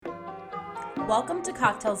Welcome to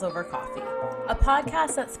Cocktails Over Coffee, a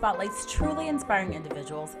podcast that spotlights truly inspiring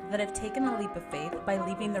individuals that have taken a leap of faith by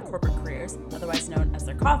leaving their corporate careers, otherwise known as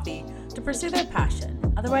their coffee, to pursue their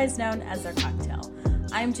passion, otherwise known as their cocktail.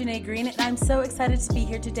 I'm Janae Green, and I'm so excited to be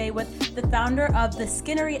here today with the founder of the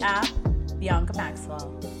Skinnery app, Bianca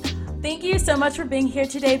Maxwell. Thank you so much for being here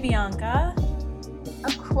today, Bianca.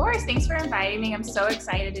 Of course. Thanks for inviting me. I'm so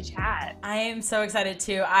excited to chat. I am so excited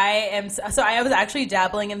too. I was actually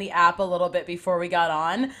dabbling in the app a little bit before we got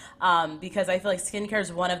on because I feel like skincare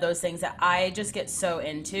is one of those things that I just get so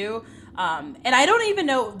into. And I don't even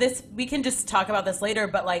know this, we can just talk about this later,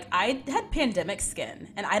 but like I had pandemic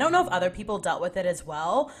skin and I don't know if other people dealt with it as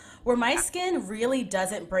well, where my skin really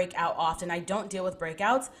doesn't break out often. I don't deal with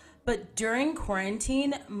breakouts, but during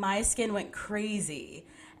quarantine, my skin went crazy.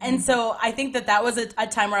 And so I think that was a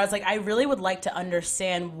time where I was like, I really would like to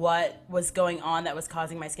understand what was going on that was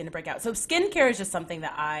causing my skin to break out. So skincare is just something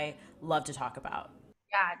that I love to talk about.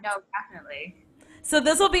 Yeah, no, definitely. So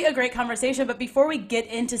this will be a great conversation, but before we get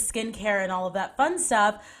into skincare and all of that fun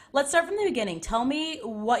stuff, let's start from the beginning. Tell me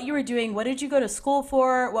what you were doing. What did you go to school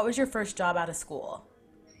for? What was your first job out of school?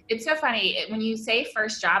 It's so funny. When you say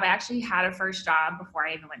first job, I actually had a first job before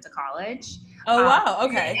I even went to college. Oh, wow.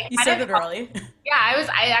 Okay. You started early. Yeah,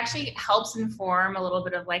 I actually helps inform a little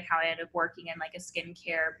bit of like how I ended up working in like a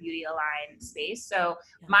skincare beauty aligned space. So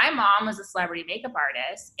my mom was a celebrity makeup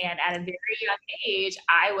artist, and at a very young age,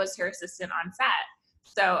 I was her assistant on set.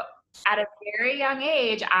 So at a very young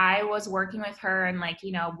age, I was working with her, and like,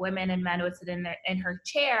 you know, women and men would sit in her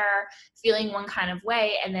chair feeling one kind of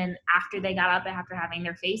way. And then after they got up after having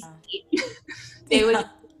their face eat,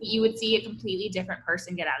 you would see a completely different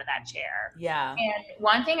person get out of that chair. Yeah. And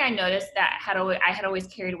one thing I noticed that I had always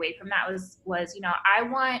carried away from that was, you know, I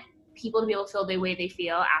want people to be able to feel the way they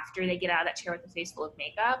feel after they get out of that chair with a face full of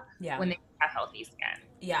makeup when they have healthy skin.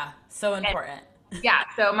 Yeah. So important. Yeah.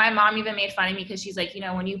 So my mom even made fun of me because she's like, you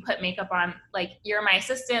know, when you put makeup on, like, you're my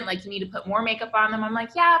assistant, like, you need to put more makeup on them. I'm like,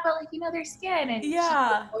 yeah, but like, you know, their skin. And she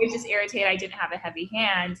was always just irritated I didn't have a heavy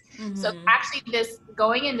hand. Mm-hmm. So actually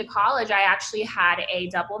going into college, I actually had a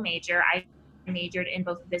double major. I majored in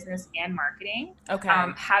both business and marketing. Okay.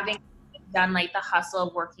 Having done like the hustle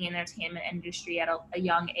of working in the entertainment industry at a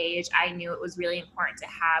young age, I knew it was really important to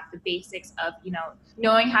have the basics of, you know,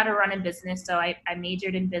 knowing how to run a business. So I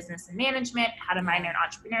majored in business and management, had a minor in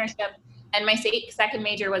entrepreneurship, and my second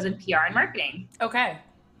major was in PR and marketing. Okay.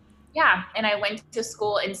 Yeah, and I went to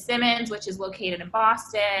school in Simmons, which is located in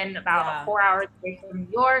Boston, about 4 hours away from New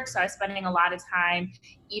York. So I was spending a lot of time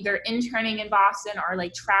either interning in Boston or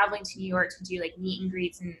like traveling to New York to do like meet and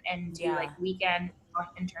greets and do like weekend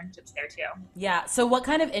internships there too. Yeah. So what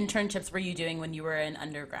kind of internships were you doing when you were in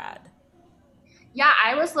undergrad? Yeah,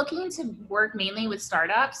 I was looking to work mainly with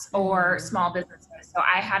startups or small businesses. So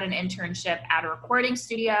I had an internship at a recording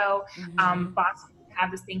studio. Boston have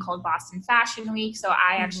this thing called Boston Fashion Week. So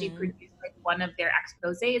I actually produced like one of their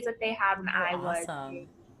exposés that they have, and I was in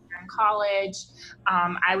college.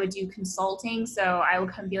 I would do consulting. So I would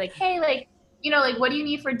come be like, hey, like, you know, like, what do you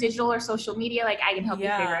need for digital or social media? Like, I can help you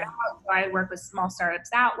figure it out. So I work with small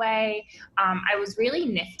startups that way. I was really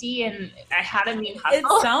nifty, and I had a mean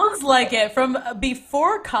hustle. It sounds like it from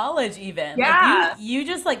before college even. Yeah. Like you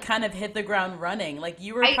just like kind of hit the ground running. Like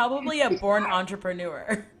you were probably a born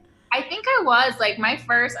entrepreneur. I think I was like my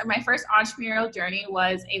first entrepreneurial journey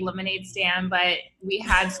was a lemonade stand, but we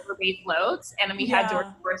had sorbet floats and we had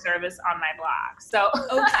door-to-door service on my block. So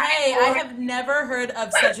okay, I have never heard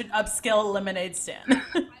of such an upscale lemonade stand.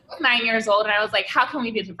 I was 9 years old and I was like, how can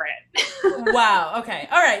we be different? Wow. Okay.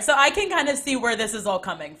 All right. So I can kind of see where this is all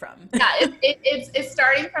coming from. Yeah, it's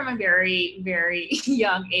starting from a very, very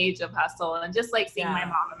young age of hustle, and just like seeing my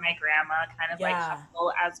mom and my grandma kind of like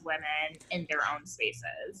hustle as women in their own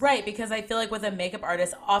spaces. Right. Because I feel like with a makeup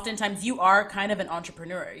artist, oftentimes you are kind of an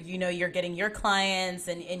entrepreneur. You know, you're getting your clients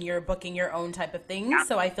and you're booking your own type of things. Yeah.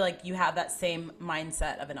 So I feel like you have that same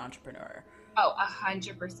mindset of an entrepreneur. Oh,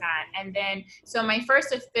 100%. And then, so my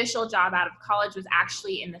first official job out of college was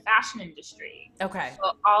actually in the fashion industry. Okay.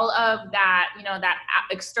 So all of that, you know, that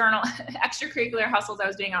external extracurricular hustles I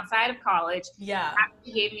was doing outside of college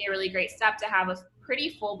actually gave me a really great step to have a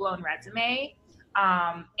pretty full-blown resume.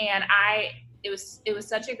 And it was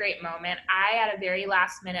such a great moment. I, at a very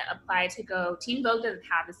last minute, applied to go. Teen Vogue doesn't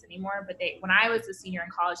have this anymore, but when I was a senior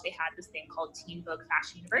in college, they had this thing called Teen Vogue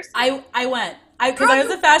Fashion University. I went because I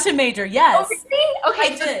was a fashion major. Yes. Oh, really?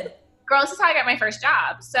 Okay. I did. Girl, this is how I got my first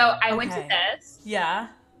job. So I went to this. Yeah.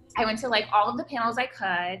 I went to like all of the panels I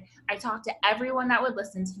could. I talked to everyone that would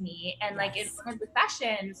listen to me. And like in one of the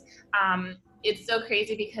sessions, it's so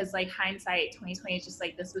crazy because like hindsight 2020 is just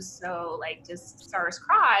like, this was so like just stars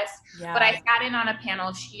crossed. Yeah. But I sat in on a panel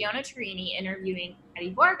of Shiona Turini interviewing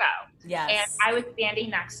Eddie Borgo. Yes. And I was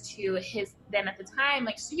standing next to his then at the time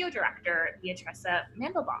like studio director, Beatrice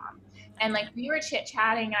Mandelbaum. And like we were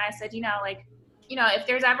chit-chatting and I said, like, if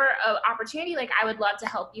there's ever an opportunity, like I would love to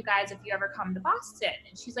help you guys if you ever come to Boston.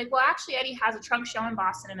 And she's like, well, actually Eddie has a trunk show in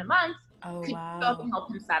Boston in a month. Oh, Could wow. you go up and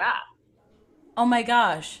help him set up? Oh my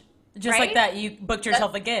gosh. Just Right? like that, you booked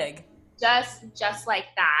yourself a gig. Just like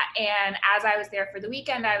that. And as I was there for the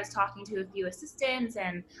weekend, I was talking to a few assistants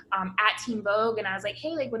and at Teen Vogue, and I was like,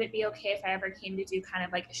 hey, like, would it be okay if I ever came to do kind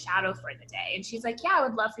of like a shadow for the day? And she's like, yeah, I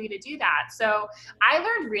would love for you to do that. So I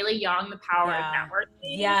learned really young the power of networking.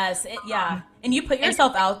 Yes, and you put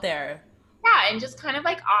yourself out there. Yeah, and just kind of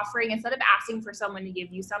like offering, instead of asking for someone to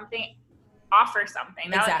give you something, offer something.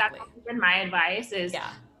 Exactly. That's been my advice is,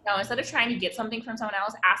 instead of trying to get something from someone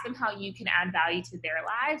else, ask them how you can add value to their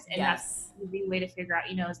lives. And that's the way to figure out,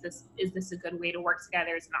 is this a good way to work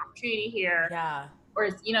together? Is an opportunity here? Yeah. Or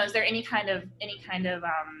is there any kind of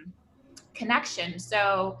connection?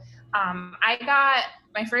 So I got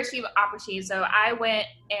my first few opportunities. So I went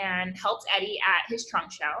and helped Eddie at his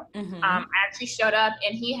trunk show. Mm-hmm. I actually showed up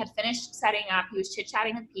and he had finished setting up. He was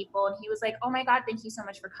chit-chatting with people and he was like, oh my God, thank you so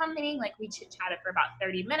much for coming. Like we chit-chatted for about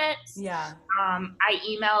 30 minutes. Yeah. I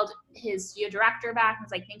emailed his studio director back and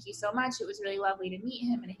was like, thank you so much. It was really lovely to meet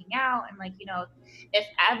him and hang out. And like, if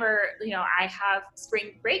ever, I have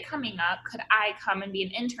spring break coming up, could I come and be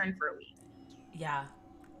an intern for a week? Yeah.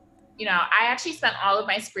 I actually spent all of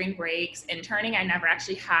my spring breaks interning. I never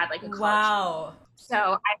actually had like a college. Wow. So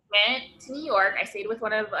I went to New York. I stayed with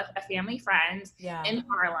one of a family friend in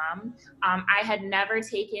Harlem. I had never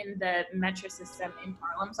taken the metro system in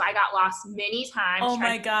Harlem, so I got lost many times. Oh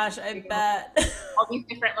my gosh, I bet. All these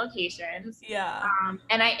different locations. Yeah.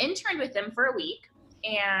 And I interned with them for a week.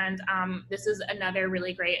 And this is another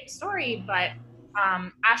really great story, but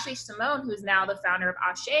Ashley Simone, who's now the founder of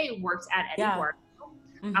Ashe, worked at Eddie Borgo.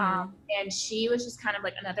 Mm-hmm. And she was just kind of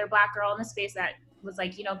like another Black girl in the space that was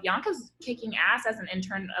like, Bianca's kicking ass as an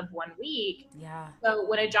intern of 1 week. Yeah. So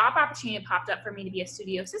when a job opportunity popped up for me to be a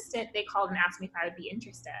studio assistant, they called and asked me if I would be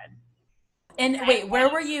interested. And wait, where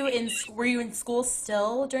were you in? Were you in school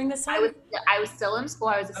still during this time? I was still in school.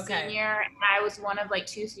 I was a senior, and I was one of like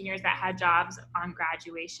 2 seniors that had jobs on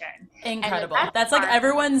graduation. Incredible. That's like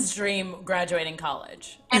everyone's dream, graduating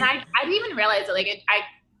college. And I didn't even realize it. Like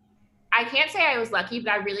I can't say I was lucky,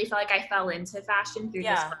 but I really felt like I fell into fashion through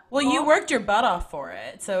this. Well, you worked your butt off for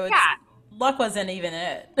it, so luck wasn't even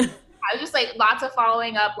it. I was just like lots of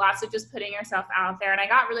following up, lots of just putting yourself out there, and I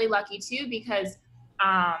got really lucky too because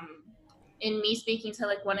in me speaking to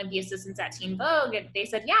like one of the assistants at Teen Vogue, they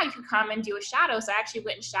said, yeah, you could come and do a shadow. So I actually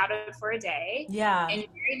went and shadowed for a day. Yeah. And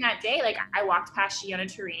during that day, like I walked past Shiona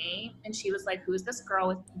Turini and she was like, who's this girl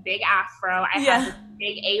with big afro? I had this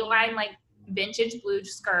big A-line, like vintage blue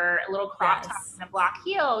skirt, a little crop top and a block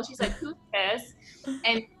heel. She's like, who's this?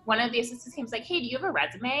 And one of the assistants came was like, hey, do you have a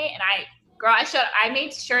resume? And I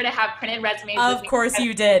made sure to have printed resumes. Of course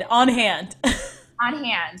you did. On hand. On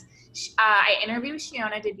hand. I interviewed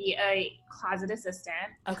Shiona to be a closet assistant.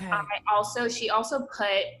 Okay.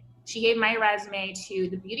 She gave my resume to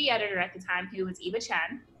the beauty editor at the time, who was Eva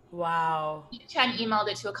Chen. Wow. Eva Chen emailed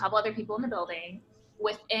it to a couple other people in the building.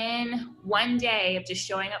 Within 1 day of just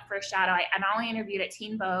showing up for a shadow, I not only interviewed at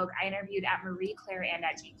Teen Vogue, I interviewed at Marie Claire and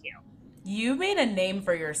at GQ. You made a name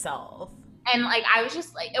for yourself. And like, I was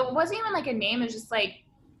just like, it wasn't even like a name. It was just like,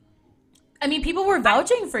 I mean, people were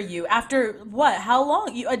vouching for you after what? How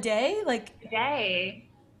long? A day? Like a day.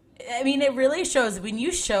 I mean, it really shows when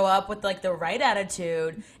you show up with like the right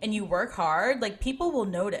attitude and you work hard, like people will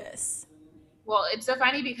notice. Well, it's so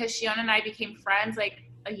funny because Shiona and I became friends like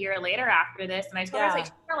a year later after this. And I told her, I was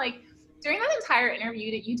like, during that entire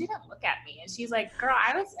interview that you didn't look at me. And she's like, girl,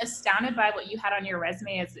 I was astounded by what you had on your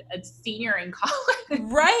resume as a senior in college.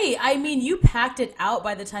 Right. I mean, you packed it out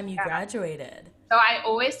by the time you graduated. So I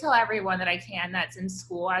always tell everyone that I can that's in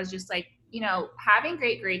school, I was just like, having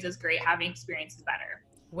great grades is great. Having experience is better.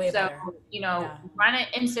 Way better. Run an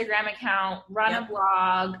Instagram account, run a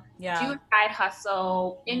blog, do a side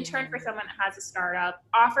hustle, intern for someone that has a startup,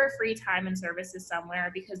 offer free time and services somewhere,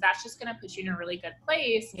 because that's just going to put you in a really good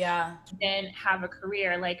place. Yeah. Then have a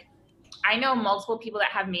career. Like, I know multiple people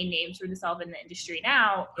that have made names for themselves in the industry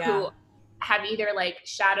now who have either like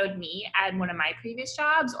shadowed me at one of my previous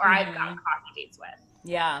jobs or I've gotten coffee dates with.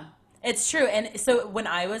 Yeah. It's true. And so when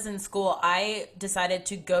I was in school, I decided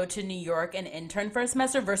to go to New York and intern for a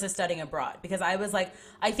semester versus studying abroad, because I was like,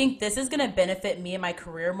 I think this is going to benefit me and my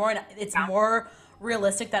career more. And it's more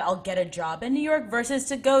realistic that I'll get a job in New York versus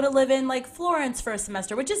to go to live in like Florence for a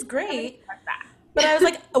semester, which is great. But I was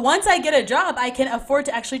like, once I get a job, I can afford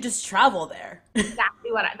to actually just travel there. Exactly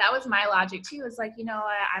that was my logic too. It's like, you know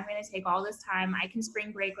what, I'm going to take all this time. I can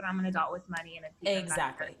spring break when I'm an adult with money and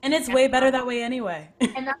Exactly. And it's way better that way anyway.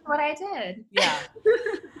 And that's what I did. Yeah.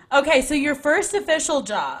 Okay, so your first official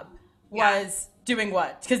job was doing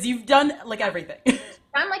what? Because you've done like everything.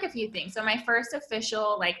 Done like a few things. So my first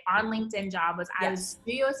official like on LinkedIn job was I was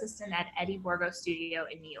studio assistant at Eddie Borgo Studio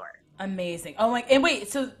in New York. Amazing. Oh my, and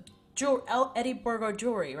wait, so Eddie Borgo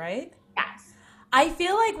jewelry, right? Yes. I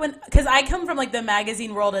feel like because I come from like the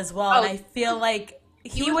magazine world as well, and I feel like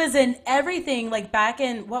he was in everything like back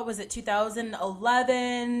in, what was it,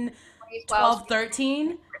 2011, 12,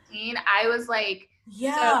 13? I was like,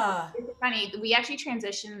 yeah. So it's funny. We actually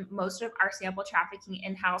transitioned most of our sample trafficking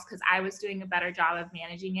in-house because I was doing a better job of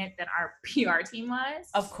managing it than our PR team was.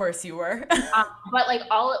 Of course you were. But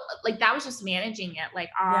like that was just managing it. Like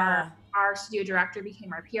our studio director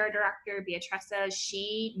became our PR director, Beatrice.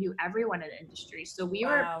 She knew everyone in the industry. So we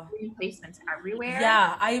were doing placements everywhere.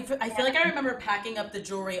 Yeah, I feel like I remember packing up the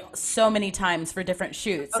jewelry so many times for different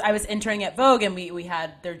shoots. I was interning at Vogue and we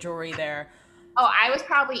had their jewelry there. Oh, I was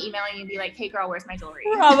probably emailing you and be like, hey girl, where's my jewelry?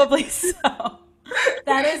 Probably so.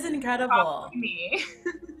 That is incredible. Me.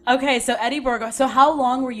 Okay, so Eddie Borgo. So how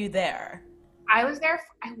long were you there? I was there,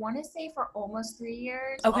 I want to say for almost 3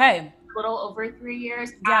 years. Okay. A little over 3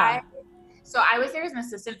 years. Yeah. So I was there as an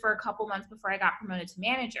assistant for a couple months before I got promoted to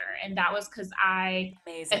manager. And that was because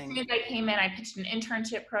as soon as I came in, I pitched an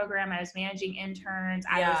internship program. I was managing interns.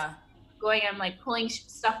 I was going, I'm like pulling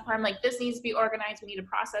stuff apart. I'm like, this needs to be organized. We need a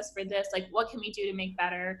process for this. Like, what can we do to make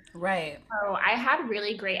better? Right. So I had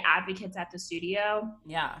really great advocates at the studio.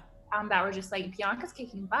 Yeah. That were just like, Bianca's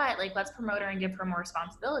kicking butt. Like, let's promote her and give her more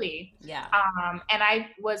responsibility. Yeah. And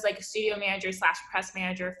I was like a studio manager / press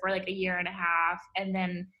manager for like a year and a half. And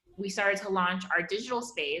then we started to launch our digital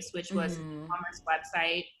space, which was an e-commerce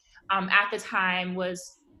website. At the time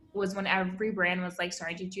was when every brand was like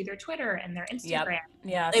starting to do their Twitter and their Instagram.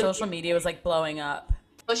 Yeah, social media was like blowing up.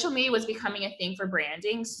 Social media was becoming a thing for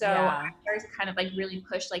branding. So I started to kind of like really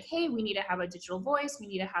push like, hey, we need to have a digital voice. We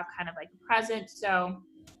need to have kind of like a presence. So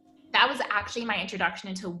that was actually my introduction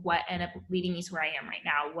into what ended up leading me to where I am right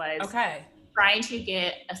now was trying to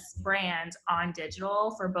get a brand on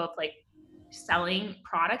digital for both like selling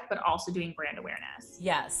product, but also doing brand awareness.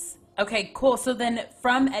 Yes. Okay, cool. So then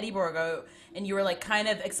from Eddie Borgo, and you were like kind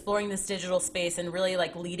of exploring this digital space and really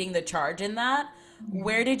like leading the charge in that.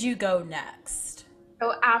 Where did you go next?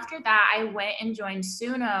 So after that, I went and joined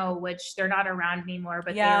Suno, which they're not around anymore,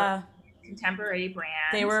 but they're contemporary brand.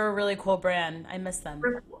 They were a really cool brand. I miss them.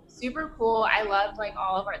 Super cool. I loved like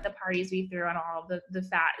all of the parties we threw and all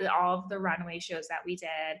of the runway shows that we did.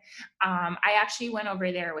 I actually went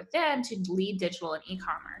over there with them to lead digital and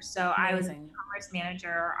e-commerce. So I was an e-commerce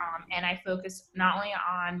manager, and I focused not only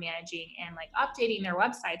on managing and like updating their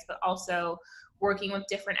websites, but also working with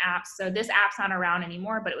different apps. So this app's not around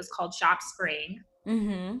anymore, but it was called ShopSpring.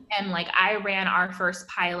 And like I ran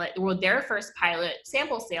their first pilot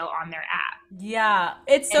sample sale on their app. Yeah,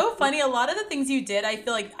 it's so funny. A lot of the things you did, I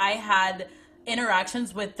feel like I had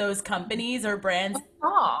interactions with those companies or brands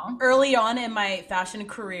early on in my fashion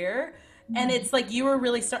career. And it's like you were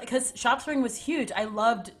really starting, because ShopSpring was huge. I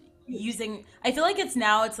loved using, I feel like it's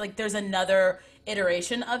like there's another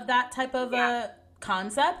iteration of that type of a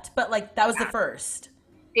concept, but like that was the first.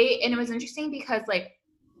 And it was interesting because like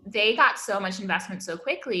they got so much investment so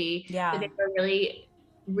quickly that they were really,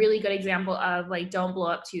 really good example of like, don't blow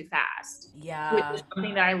up too fast. Yeah. Which is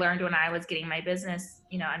something that I learned when I was getting my business,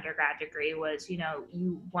 undergrad degree was,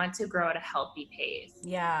 you want to grow at a healthy pace.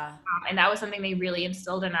 Yeah. And that was something they really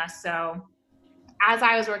instilled in us. So as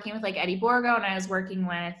I was working with like Eddie Borgo and I was working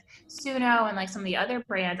with Suno and like some of the other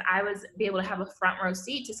brands, I was be able to have a front row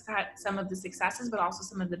seat to some of the successes, but also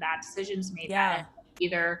some of the bad decisions made that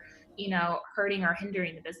either hurting or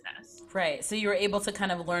hindering the business. Right. So you were able to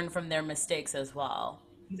kind of learn from their mistakes as well.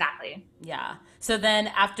 Exactly. Yeah. So then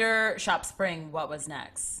after ShopSpring, what was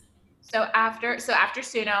next? So after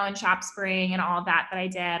Suno and ShopSpring and all that I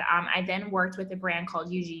did, I then worked with a brand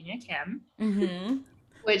called Eugenia Kim,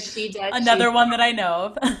 which she did. Another one that I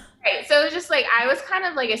know of. Right. So it was just like, I was kind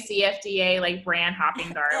of like a CFDA, like brand hopping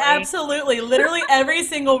darling. Absolutely. Literally every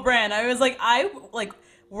single brand. I was like, I like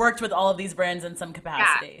worked with all of these brands in some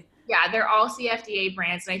capacity. Yeah, they're all CFDA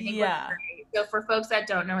brands, and I think what's great. So for folks that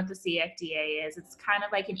don't know what the CFDA is, it's kind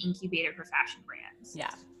of like an incubator for fashion brands.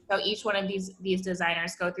 Yeah. So each one of these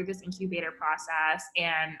designers go through this incubator process,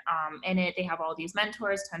 and in it they have all these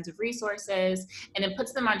mentors, tons of resources, and it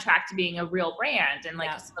puts them on track to being a real brand and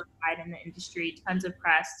like solidified in the industry, tons of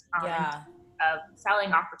press, and of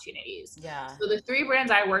selling opportunities. Yeah. So the 3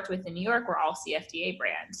 brands I worked with in New York were all CFDA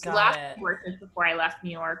brands. The last I worked with before I left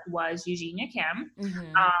New York was Eugenia Kim.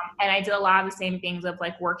 And I did a lot of the same things of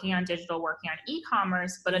like working on digital, working on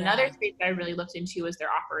e-commerce. But another space that I really looked into was their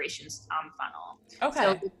operations funnel. Okay. So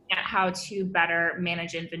looking at how to better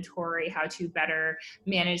manage inventory, how to better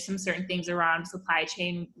manage some certain things around supply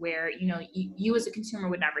chain where, you know, you as a consumer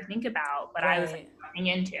would never think about, but I was like, looking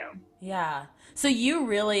into. Yeah. So you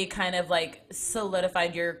really kind of like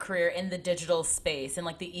solidified your career in the digital space and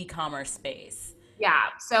like the e-commerce space. Yeah.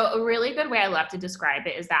 So a really good way I love to describe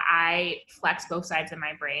it is that I flex both sides of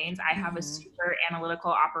my brains. I have a super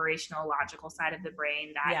analytical, operational, logical side of the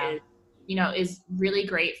brain that is, you know, is really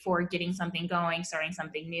great for getting something going, starting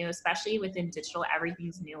something new, especially within digital.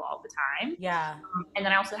 Everything's new all the time. Yeah. And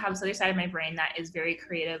then I also have this other side of my brain that is very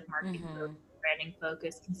creative, marketing focused, branding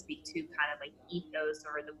focused, can speak to kind of like ethos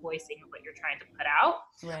or the voicing of what you're trying to put out,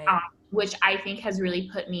 which I think has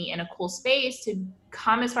really put me in a cool space to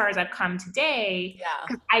come as far as I've come today.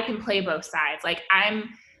 Because I can play both sides. Like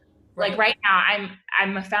like right now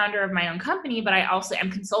I'm a founder of my own company, but I also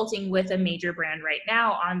am consulting with a major brand right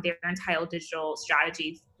now on their entire digital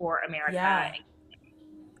strategy for America.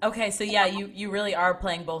 Okay, so you really are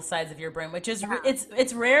playing both sides of your brain, which is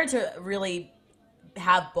it's rare to really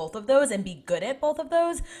have both of those and be good at both of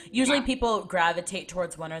those. Usually people gravitate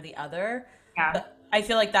towards one or the other. But I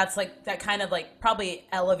feel like that's like that kind of like probably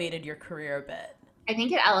elevated your career a bit. I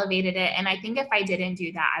think it elevated it, and I think if I didn't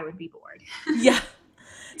do that, I would be bored.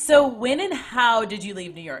 So when and how did you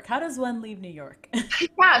leave New York? How does one leave New York?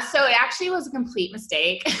 So it actually was a complete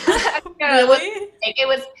mistake. Really? It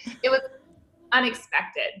was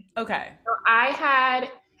unexpected. Okay. So I had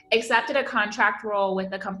accepted a contract role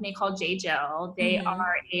with a company called J. Jill. They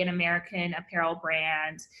are an American apparel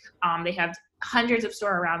brand. They have hundreds of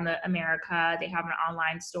stores around America. They have an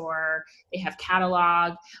online store. They have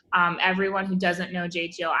catalog. Everyone who doesn't know J.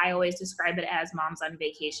 Jill, I always describe it as mom's on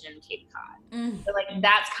vacation in Cape Cod. So like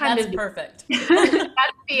that's perfect.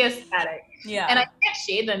 That's the aesthetic. Yeah. And I can't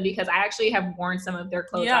shade them because I actually have worn some of their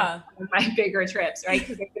clothes on my bigger trips, right?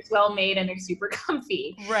 Because they're just well made and they're super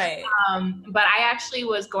comfy. Right. But I actually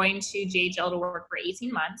was going to J. Jill to work for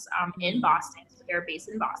 18 months in Boston. So they're based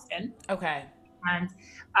in Boston. Okay. And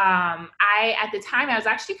at the time, I was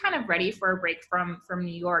actually kind of ready for a break from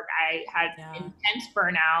New York. I had intense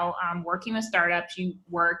burnout, working with startups. You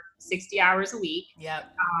work 60 hours a week. Yep.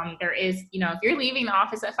 There is, you know, if you're leaving the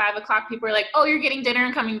office at 5 o'clock, people are like, oh, you're getting dinner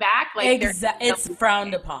and coming back. Like it's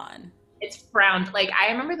frowned upon. It's frowned. Like I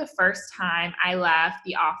remember the first time I left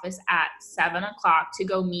the office at 7 o'clock to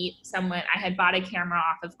go meet someone. I had bought a camera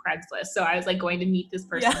off of Craigslist. So I was like going to meet this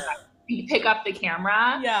person. Pick up the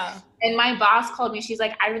camera. Yeah. And my boss called me. She's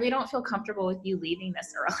like, I really don't feel comfortable with you leaving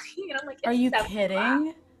this early. And I'm like, are you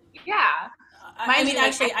kidding? Yeah. I mean,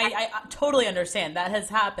 actually, I totally understand that has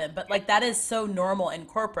happened, but like that is so normal in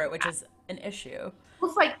corporate, which is an issue.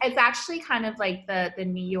 It's like, it's actually kind of like the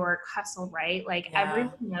New York hustle, right? Like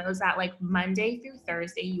everyone knows that like Monday through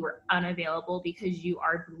Thursday, you are unavailable because you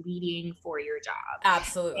are bleeding for your job.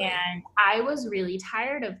 Absolutely. And I was really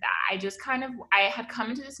tired of that. I had come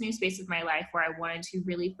into this new space of my life where I wanted to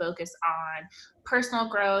really focus on personal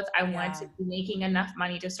growth. I wanted to be making enough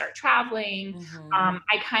money to start traveling.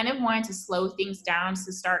 I kind of wanted to slow things down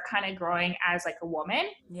to start kind of growing as like a woman.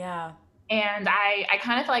 Yeah. And I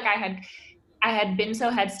kind of felt like I had been so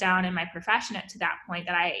heads down in my profession to that point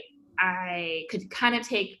that I could kind of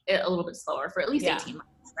take it a little bit slower for at least 18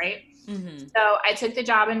 months, right? So I took the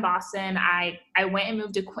job in Boston. I went and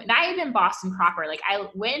moved to, not even Boston proper, like I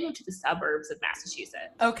went and moved to the suburbs of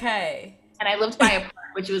Massachusetts. Okay. And I lived by a park,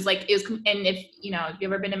 which was like, and if you've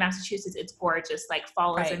ever been to Massachusetts, it's gorgeous, like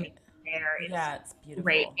fall is amazing there. It's beautiful.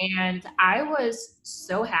 Great. And I was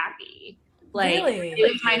so happy. Like really?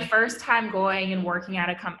 It was my first time going and working at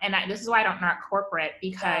a company, and this is why I don't not corporate,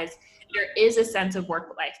 because there is a sense of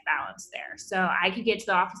work-life balance there. So I could get to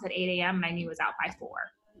the office at 8 a.m. and I knew it was out by 4.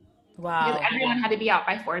 Wow. Because everyone had to be out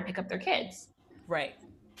by 4 to pick up their kids. Right.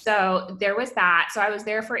 So there was that. So I was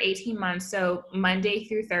there for 18 months. So Monday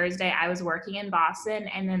through Thursday, I was working in Boston,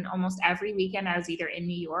 and then almost every weekend I was either in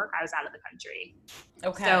New York, I was out of the country.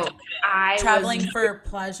 Okay. So I traveling for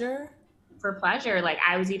pleasure? For pleasure. Like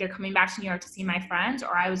I was either coming back to New York to see my friends,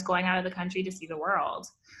 or I was going out of the country to see the world.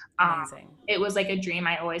 Amazing. It was like a dream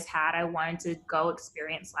I always had. I wanted to go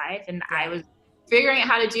experience life, and I was figuring out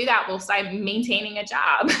how to do that while maintaining a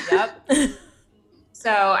job. Yep.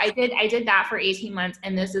 So I did that for 18 months.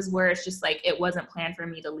 And this is where it's just like, it wasn't planned for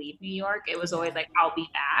me to leave New York. It was always like, I'll be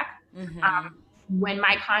back. Mm-hmm. When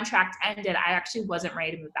my contract ended, I actually wasn't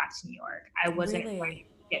ready to move back to New York. I wasn't ready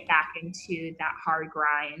to get back into that hard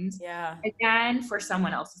grind again for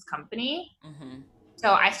someone else's company. Mm-hmm.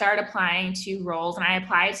 So I started applying to roles, and I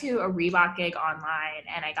applied to a Reebok gig online,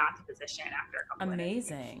 and I got the position after a couple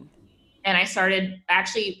Amazing. And I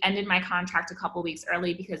actually ended my contract a couple weeks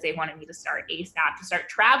early because they wanted me to start ASAP, to start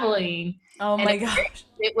traveling. Oh my gosh.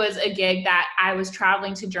 It was a gig that I was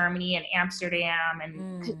traveling to Germany and Amsterdam,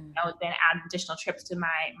 and then add additional trips to my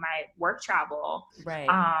work travel. Right.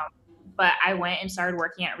 But I went and started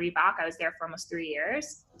working at Reebok. I was there for almost 3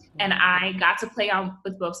 years, and I got to play on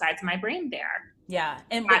with both sides of my brain there. Yeah.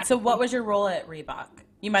 And so what was your role at Reebok?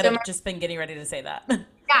 You might have just been getting ready to say that.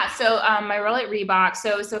 Yeah. So my role at Reebok, so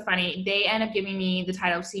it was so funny. They ended up giving me the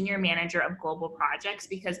title of Senior Manager of Global Projects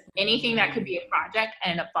because anything that could be a project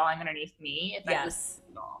ended up falling underneath me. If I was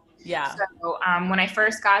single. Yeah. So when I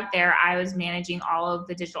first got there, I was managing all of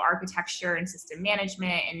the digital architecture and system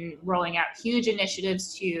management and rolling out huge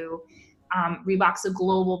initiatives to Reebok's a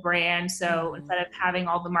global brand. So instead of having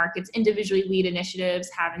all the markets individually lead initiatives,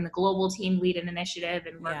 having the global team lead an initiative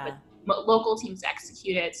and work with local teams to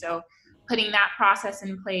execute it. So putting that process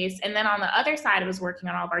in place. And then on the other side, I was working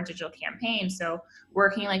on all of our digital campaigns. So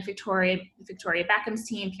working like Victoria Beckham's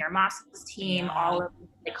team, Pierre Moss's team, all of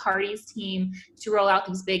like Cardi's team to roll out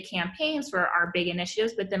these big campaigns for our big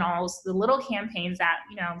initiatives, but then also the little campaigns that,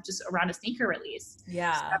 just around a sneaker release.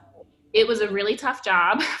 Yeah. So it was a really tough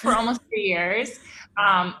job for almost 3 years.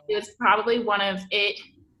 It was probably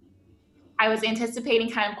I was anticipating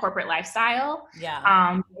kind of corporate lifestyle.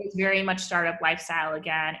 Yeah. It was very much startup lifestyle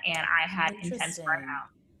again, and I had intense burnout.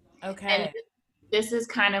 Okay. And this is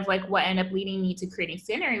kind of like what ended up leading me to creating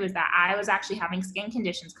Skinnery, was that I was actually having skin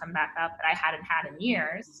conditions come back up that I hadn't had in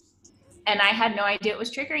years, and I had no idea it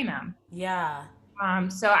was triggering them. Yeah.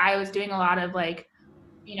 So I was doing a lot of like,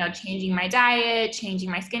 changing my diet, changing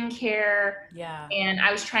my skincare. Yeah. And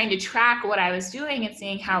I was trying to track what I was doing and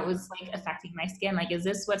seeing how it was like affecting my skin. Like, is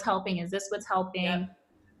this what's helping? Is this what's helping? Yep.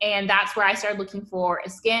 And that's where I started looking for a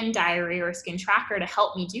skin diary or a skin tracker to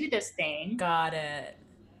help me do this thing. Got it.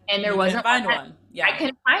 And there wasn't one. Yeah. I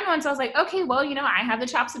couldn't find one. So I was like, okay, well, I have the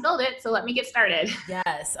chops to build it. So let me get started.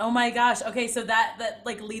 Yes. Oh my gosh. Okay. So that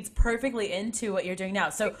like leads perfectly into what you're doing now.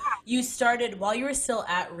 So you started while you were still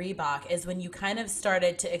at Reebok is when you kind of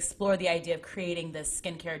started to explore the idea of creating this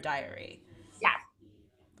skincare diary. Yeah.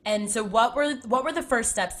 And so what were the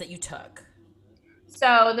first steps that you took?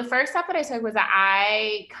 So the first step that I took was that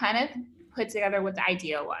I kind of put together what the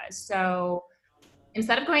idea was. So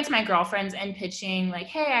instead of going to my girlfriends and pitching like,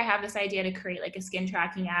 hey, I have this idea to create like a skin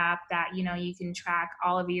tracking app that, you can track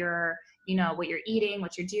all of your, what you're eating,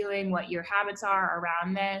 what you're doing, what your habits are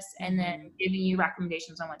around this, and then giving you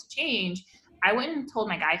recommendations on what to change, I went and told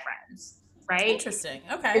my guy friends, right? Interesting.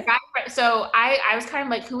 Okay. So I was kind of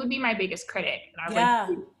like, who would be my biggest critic? And I was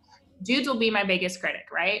like, dudes will be my biggest critic,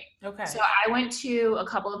 right? Okay. So I went to a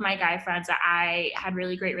couple of my guy friends that I had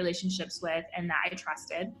really great relationships with and that I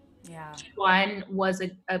trusted. Yeah. One was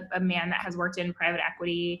a man that has worked in private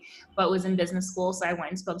equity, but was in business school. So I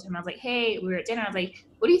went and spoke to him. I was like, hey, we were at dinner. I was like,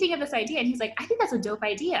 what do you think of this idea? And he's like, I think that's a dope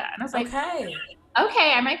idea. And I was like,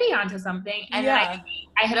 okay, I might be onto something. And then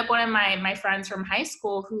I hit up one of my friends from high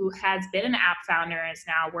school who has been an app founder and is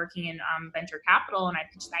now working in venture capital. And I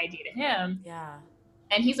pitched the idea to him. Yeah.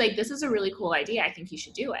 And he's like, this is a really cool idea. I think you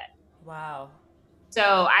should do it. Wow.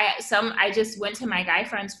 So I just went to my guy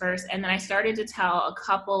friends first, and then I started to tell a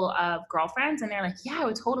couple of girlfriends, and they're like, yeah, I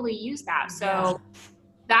would totally use that. So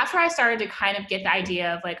that's where I started to kind of get the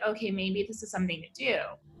idea of like, okay, maybe this is something to do.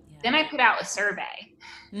 Yeah. Then I put out a survey.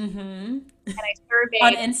 Mm-hmm. And I surveyed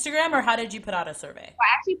on Instagram, or how did you put out a survey?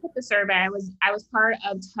 I actually put the survey. I was part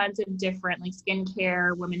of tons of different like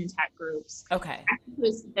skincare, women in tech groups. Okay. I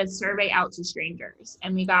put the survey out to strangers,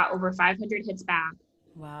 and we got over 500 hits back.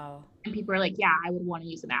 Wow. And people are like, yeah, I would want to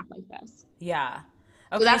use an app like this. Yeah.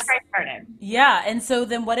 Okay. So that's where I started. Yeah. And so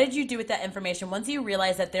then what did you do with that information? Once you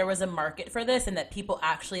realized that there was a market for this and that people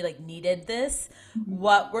actually like needed this,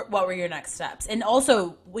 what were your next steps? And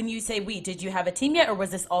also when you say did you have a team yet, or was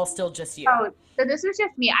this all still just you? Oh, so this was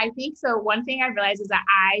just me. I think so. One thing I realized is that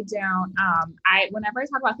I don't, whenever I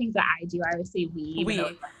talk about things that I do, I always say we.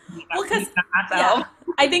 Well, because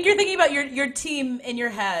I think you're thinking about your team in your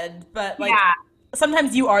head, but like,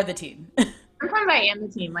 sometimes you are the team. Sometimes I am the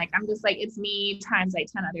team. Like, I'm just like, it's me times like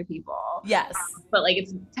 10 other people. Yes. But like,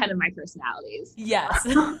 it's 10 of my personalities. Yes.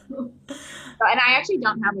 And I actually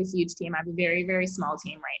don't have a huge team. I have a very, very small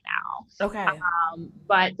team right Okay.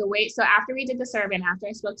 But so after we did the survey and after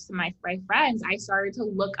I spoke to my friends, I started to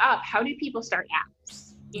look up, how do people start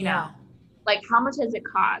apps? You know, like how much does it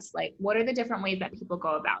cost? Like, what are the different ways that people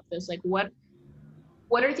go about this? Like, what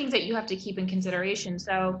are things that you have to keep in consideration?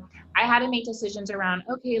 So I had to make decisions around,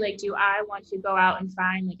 okay, like, do I want to go out and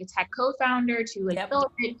find like a tech co-founder to like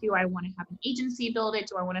build it? Do I want to have an agency build it?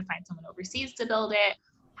 Do I want to find someone overseas to build it?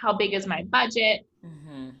 How big is my budget?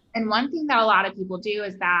 And one thing that a lot of people do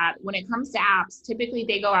is that when it comes to apps, typically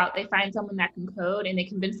they go out, they find someone that can code and they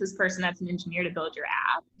convince this person that's an engineer to build your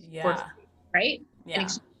app. Right? Yeah. In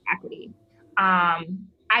exchange for equity. I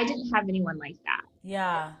didn't have anyone like that.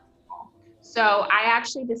 Yeah. So I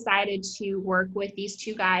actually decided to work with these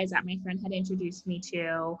two guys that my friend had introduced me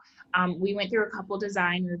to. We went through a couple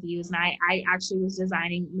design reviews, and I actually was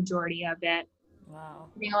designing majority of it. Wow.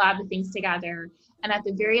 Putting a lot of the things together. And at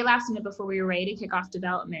the very last minute before we were ready to kick off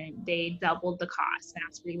development, they doubled the cost and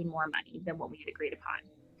asked for even more money than what we had agreed upon.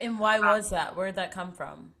 And why was that? Where did that come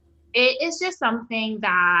from? It is just something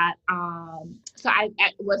that,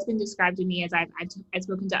 what's been described to me as I've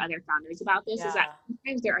spoken to other founders about this is that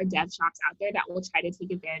sometimes there are dev shops out there that will try to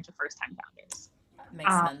take advantage of first-time founders.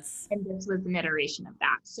 Makes sense. And this was an iteration of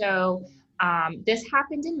that. So this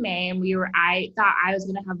happened in May, and I thought I was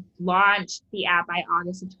going to have launched the app by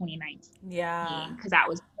August of 2019. Yeah. Because that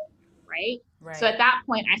was right. So at that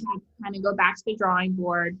point, I had to kind of go back to the drawing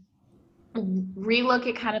board, relook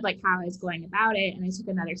at kind of like how I was going about it, and I took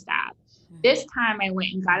another stab. This time I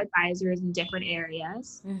went and got advisors in different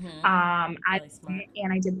areas. I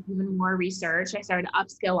did even more research. I started to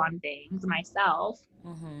upskill on things myself.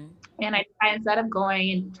 And I instead of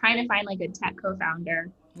going and trying to find like a tech co-founder,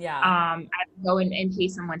 I go and pay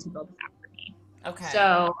someone to build this app for me. Okay.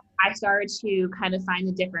 So I started to kind of find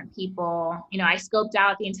the different people. You know, I scoped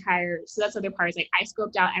out so that's the other part is like I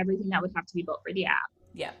scoped out everything that would have to be built for the app.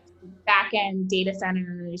 Yeah. Back end, data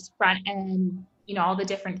centers, front end, you know, all the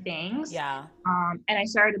different things. Yeah. And I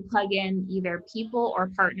started to plug in either people or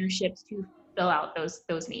partnerships to fill out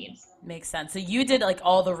those needs. Makes sense. So you did like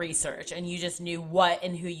all the research and you just knew what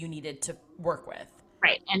and who you needed to work with.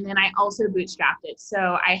 Right. And then I also bootstrapped it. So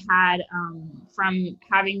I had, from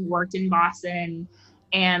having worked in Boston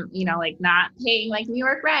and, you know, like not paying like New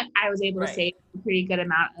York rent, I was able to save a pretty good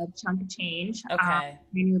amount of chunk of change. Okay. I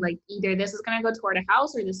knew like either this is going to go toward a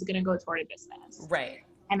house or this is going to go toward a business. Right.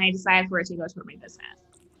 And I decided for it to go toward my business.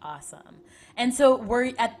 Awesome. And so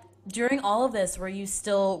during all of this, were you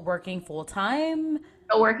still working full time?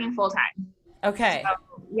 Still working full time. Okay.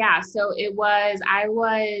 So, yeah. So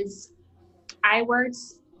I worked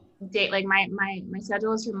like my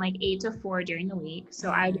schedule was from like 8 to 4 during the week. So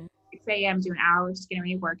I would 6 a.m. do an hour just getting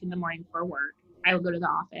ready to work in the morning for work. I would go to the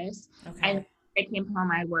office. Okay. And I came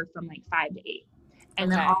home, I'd work from like 5 to 8. And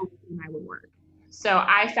then all weekend I would work. So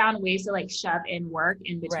I found ways to like shove in work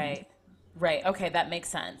in between. Right. Okay. That makes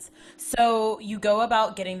sense. So you go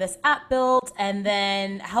about getting this app built, and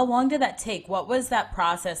then how long did that take? What was that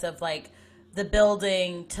process of like the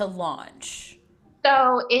building to launch?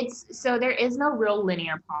 So there is no real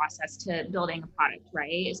linear process to building a product,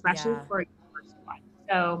 right? Especially for your first one.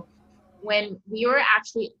 So when we were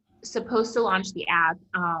actually supposed to launch the app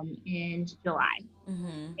in July,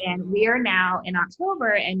 and we are now in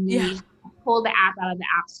October, and we pulled the app out of the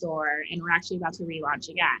App Store, and we're actually about to relaunch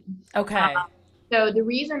again. Okay. So the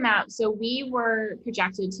reason we were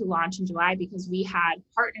projected to launch in July because we had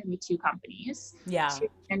partnered with 2 companies to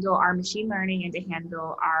handle our machine learning and to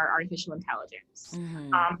handle our artificial intelligence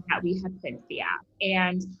that we had put into the app.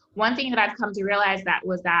 And one thing that I've come to realize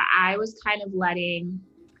was that I was kind of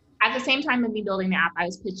at the same time of me building the app, I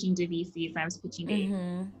was pitching to VCs and I was pitching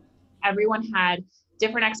to everyone had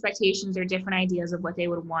different expectations or different ideas of what they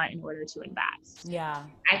would want in order to invest. Yeah.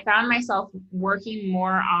 I found myself working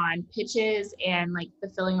more on pitches and like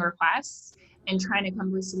fulfilling requests and trying to come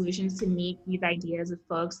up with solutions to meet these ideas of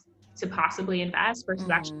folks to possibly invest versus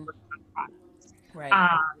actually working on products. Right.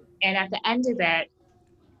 And at the end of it,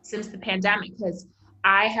 since the pandemic, because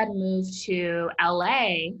I had moved to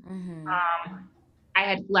LA, I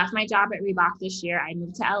had left my job at Reebok this year. I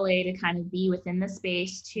moved to LA to kind of be within the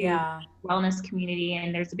space to wellness community.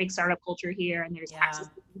 And there's a big startup culture here, and there's access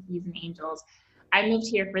to VCs and angels. I moved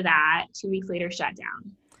here for that. 2 weeks later, shut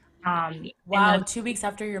down. Wow, 2 weeks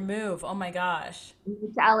after your move. Oh my gosh. We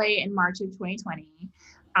moved to LA in March of 2020.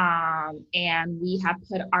 And we have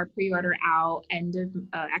put our pre-order out end of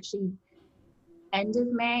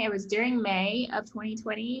May. It was during May of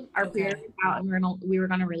 2020. Our pre-order was out, and we were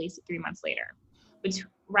going to release it 3 months later. But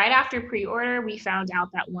right after pre-order, we found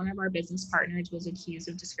out that one of our business partners was accused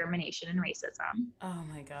of discrimination and racism. Oh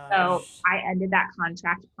my gosh. So I ended that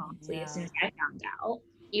contract promptly as soon as I found out.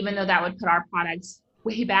 even though that would put our products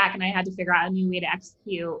way back, and I had to figure out a new way to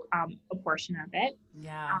execute a portion of it.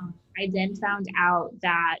 Yeah. I then found out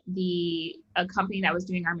that a company that was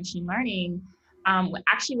doing our machine learning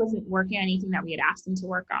actually wasn't working on anything that we had asked them to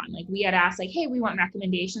work on. Like we had asked, like, hey, we want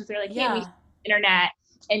recommendations. They're like, hey, we internet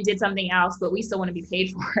and did something else, but we still want to be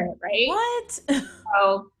paid for it, right? What?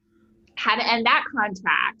 So had to end that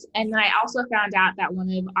contract. And then I also found out that one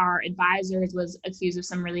of our advisors was accused of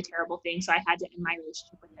some really terrible things. So I had to end my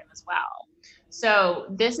relationship with him as well. So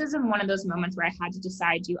this is one of those moments where I had to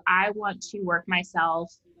decide, do I want to work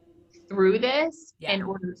myself through this in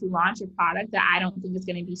order to launch a product that I don't think is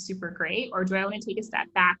going to be super great? Or do I want to take a step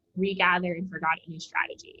back, regather, and figure out a new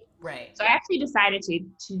strategy? Right. So I actually decided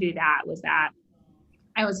to do that. Was that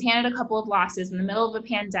I was handed a couple of losses in the middle of a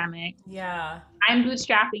pandemic. Yeah. I'm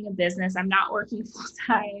bootstrapping a business. I'm not working full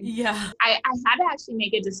time. Yeah. I had to actually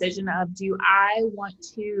make a decision of, do I want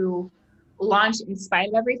to launch in spite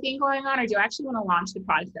of everything going on, or do I actually want to launch the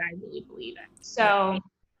product that I really believe in? So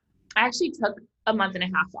I actually took a month and a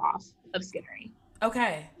half off of Skinnery.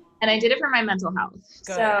 Okay. And I did it for my mental health.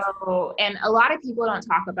 Good. So, and a lot of people don't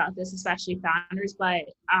talk about this, especially founders, but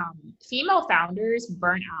female founders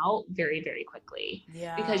burn out very, very quickly.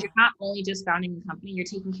 Yeah. Because you're not only just founding a company, you're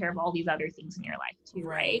taking care of all these other things in your life too,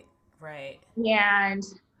 right? Right. And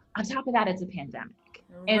on top of that, it's a pandemic.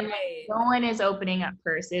 And no one is opening up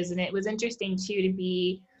purses. And it was interesting too, to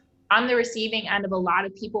be on the receiving end of a lot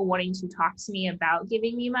of people wanting to talk to me about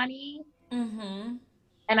giving me money. Mm-hmm.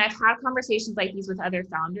 And I've had conversations like these with other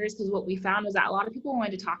founders, because what we found was that a lot of people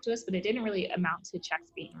wanted to talk to us, but it didn't really amount to checks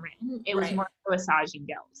being written. It was more massaging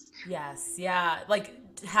gills. Yes. Yeah. Like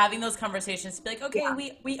having those conversations to be like,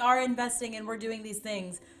 okay, we are investing and we're doing these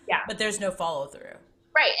things, but there's no follow through.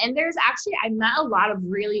 Right. And there's actually, I met a lot of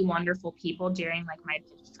really wonderful people during like my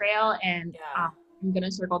pitch trail, and I'm going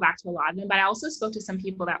to circle back to a lot of them, but I also spoke to some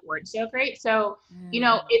people that weren't so great. So, you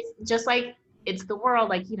know, it's just like, it's the world,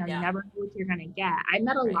 like, you know, you never know what you're going to get. I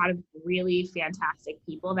met a lot of really fantastic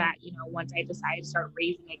people that, you know, once I decided to start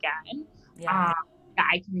raising again, that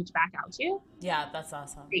I can reach back out to. Yeah, that's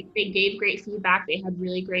awesome. They gave great feedback. They had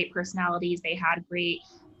really great personalities. They had great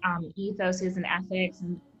ethoses and ethics.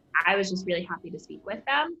 And I was just really happy to speak with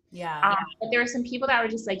them. But there were some people that were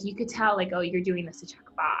just like, you could tell like, oh, you're doing this to check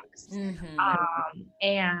a box.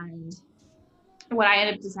 And what I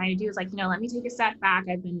ended up deciding to do is like, you know, let me take a step back.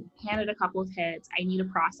 I've been handed a couple of hits. I need to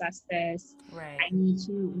process this. Right. I need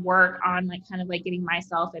to work on like kind of like getting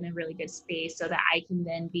myself in a really good space so that I can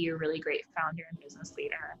then be a really great founder and business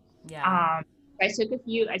leader. I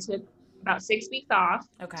took about 6 weeks off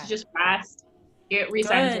to just rest, get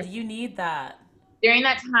recentered. Good. You need that. During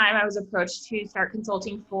that time, I was approached to start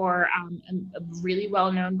consulting for a really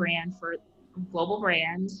well-known brand, for a global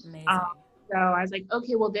brand. Amazing. So I was like,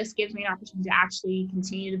 okay, well, this gives me an opportunity to actually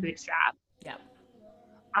continue to bootstrap.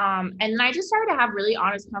 And then I just started to have really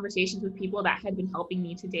honest conversations with people that had been helping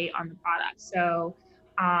me to date on the product. So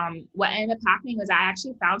what ended up happening was I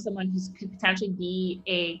actually found someone who could potentially be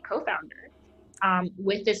a co-founder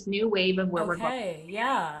with this new wave of where we're going.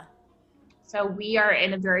 So we are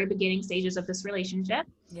in the very beginning stages of this relationship.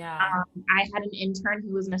 I had an intern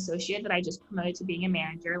who was an associate that I just promoted to being a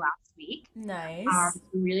manager last week. Nice.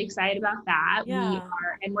 We're really excited about that.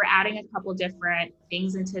 We're adding a couple different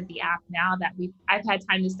things into the app now that I've had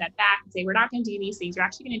time to step back and say, we're not going to do these things. We're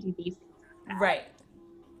actually going to do these things. Right.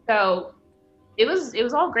 So it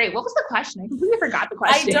was all great. What was the question? I completely forgot the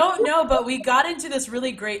question. I don't know, but we got into this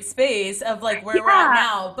really great space of like where we're at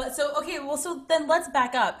now. But so, okay, well, so then let's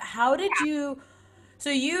back up. How did so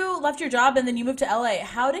you left your job and then you moved to LA.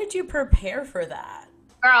 How did you prepare for that?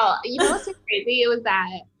 Girl, you know what's so crazy? It was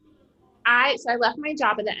that I left my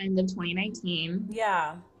job at the end of 2019.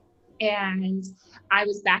 And I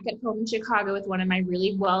was back at home in Chicago with one of my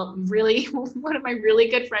really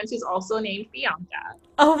good friends who's also named Bianca.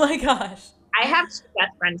 Oh my gosh. I have two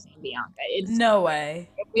best friends named Bianca. No way.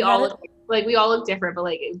 We all look different, but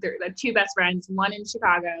like they're two best friends, one in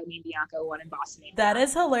Chicago named Bianca, one in Boston named That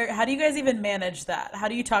is hilarious. How do you guys even manage that? How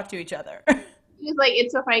do you talk to each other? It's like,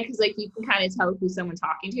 it's so funny because like you can kind of tell who someone's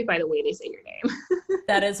talking to by the way they say your name.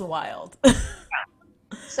 That is wild.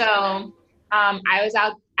 So I was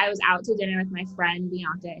out to dinner with my friend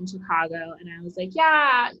Bianca in Chicago, and I was like,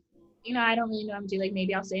 yeah, you know, I don't really know what I'm doing. Like,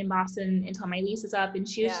 maybe I'll stay in Boston until my lease is up. And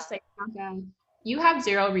she was just like, Bianca, you have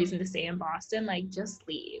zero reason to stay in Boston. Like, just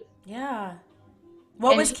leave.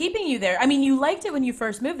 What was keeping you there? I mean, you liked it when you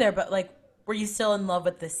first moved there, but like, were you still in love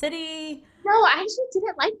with the city? No, I actually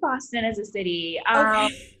didn't like Boston as a city.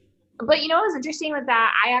 But you know what was interesting was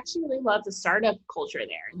that I actually really loved the startup culture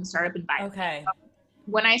there and the startup environment.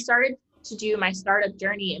 When I started to do my startup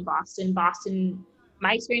journey in Boston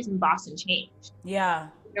my experience in Boston changed. Yeah.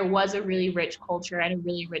 There was a really rich culture and a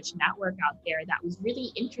really rich network out there that was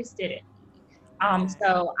really interested in me. Okay.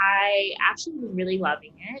 So I actually was really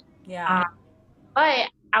loving it. Yeah. Um, but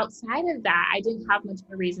outside of that, I didn't have much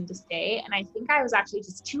of a reason to stay. And I think I was actually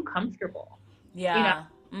just too comfortable. You know, Yeah.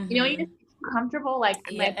 you Mm-hmm. just get too comfortable. Like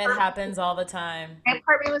Yeah, it happens all the time. my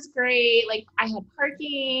apartment was great. Like I had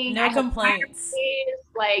parking, I No had complaints. fireplace,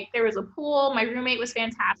 like there was a pool. My roommate was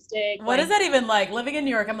fantastic. What is Like that even like? Living in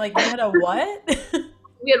New York, I'm like, you had a what?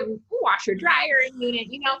 we had a washer dryer unit,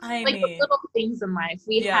 I like the mean, little things in life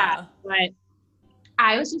we had. yeah. But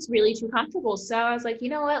I was just really too comfortable. So I was like, you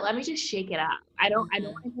know what? Let me just shake it up. I don't Hmm.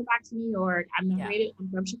 want to go back to New York. I'm not Yeah. ready. I'm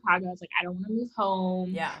from Chicago. I was like, I don't want to move home.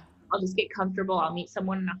 Yeah. I'll just get comfortable. I'll meet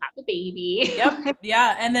someone and I'll have a baby. Yep.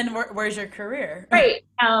 Yeah. And then where's your career? Right.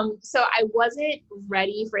 So I wasn't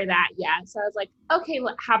ready for that yet. So I was like, okay,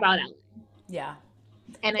 well, how about LA? Yeah.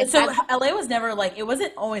 And I So said, LA was never like, it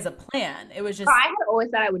wasn't always a plan. It was so just I had always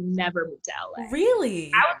said I would never move to LA.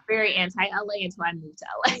 really. I was very anti LA until I moved to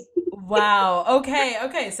LA. Wow. Okay.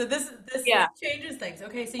 Okay. So this Yeah. changes things.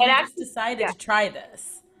 Okay. So And you just actually, decided yeah. to try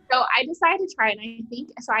this. So I decided to try it. And I think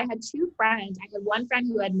so. I had two friends. I had one friend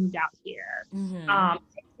who had moved out here. Mm-hmm.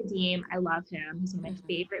 Kadeem, I love him. He's one of my Mm-hmm.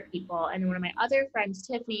 favorite people. And one of my other friends,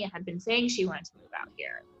 Tiffany, had been saying she wanted to move out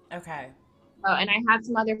here. Okay. And I had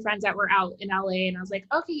some other friends that were out in LA, and I was like,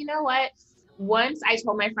 okay, you know what? Once I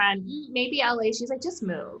told my friend, maybe LA, she's like, just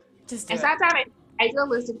move. Just do I it. sat down, I did a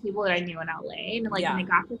list of people that I knew in LA, and like when Yeah. I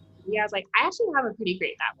got to city, I was like, I actually have a pretty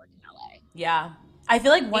great network in LA. Yeah. I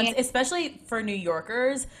feel like once, And especially for New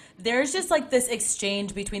Yorkers, there's just like this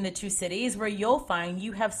exchange between the two cities where you'll find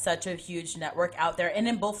you have such a huge network out there and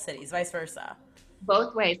in both cities, vice versa.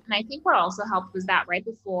 both ways. And I think what also helped was that right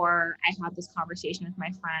before I had this conversation with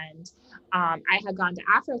my friend, I had gone to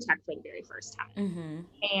Afrotech for the very first time.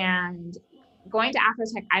 Mm-hmm. And going to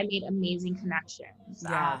Afrotech, I made amazing connections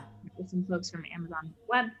Yeah. with some folks from Amazon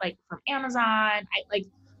Web, like from Amazon.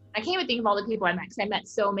 I can't even think of all the people I met because I met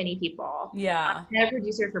so many people. Yeah. I had a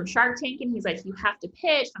producer from Shark Tank, and he's like, "You have to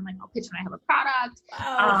pitch." I'm like, "I'll pitch when I have a product."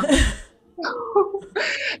 Wow.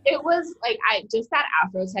 It was like I just that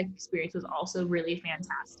Afrotech experience was also really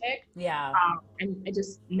fantastic. Yeah. And I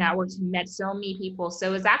just networked and met so many people. So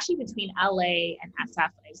it was actually between LA and SF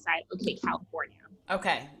that I decided, okay, California.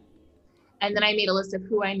 Okay. And then I made a list of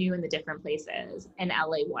who I knew in the different places, and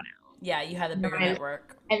LA won out. Yeah, you had a bigger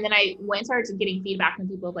network. And then I went started getting feedback from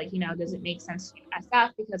people like, does it make sense to do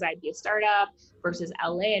SF because I'd be a startup versus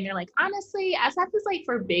LA? And they're like, honestly, SF is like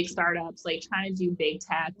for big startups, like trying to do big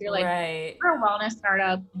tech. They're like, Right. for a wellness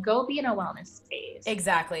startup, go be in a wellness space.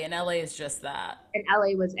 Exactly. And LA is just that. And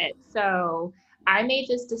LA was it. So I made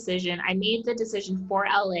this decision. I made the decision for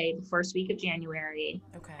LA the first week of January.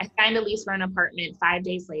 Okay. I signed a lease for an apartment 5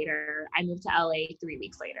 days later. I moved to LA 3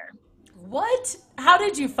 weeks later. What? How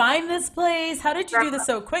did you find this place? How did you do this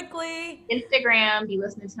so quickly? Instagram, be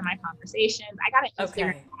listening to my conversations. I got an Instagram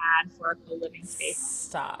Okay. ad for a co-living space.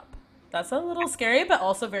 Stop. That's a little scary, but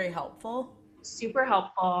also very helpful. Super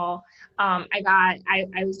helpful. I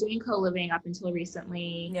was doing co-living up until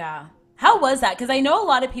recently. Yeah. How was that? Because I know a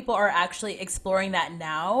lot of people are actually exploring that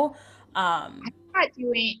now. I got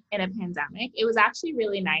doing in a pandemic. It was actually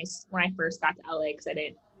really nice when I first got to LA because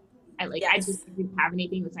I just didn't have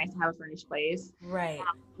anything. It was nice to have a furnished place. Right.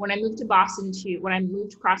 When I moved to Boston when I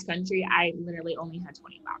moved cross country, I literally only had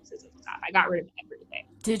 20 boxes of stuff. I got rid of everything.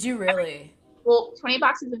 Did you really? Well, 20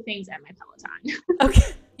 boxes of things and my Peloton.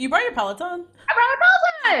 Okay. You brought your Peloton? I brought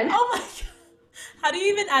my Peloton. Oh my God. How do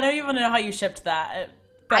you even, I don't even know how you shipped that.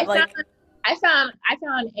 But I found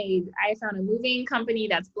a moving company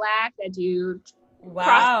that's black that do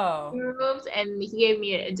wow. moves, and he gave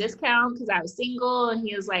me a discount because I was single, and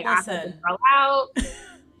he was like, "I can throw out."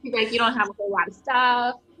 He's like, "You don't have a whole lot of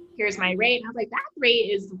stuff. Here's my rate." And I was like, "That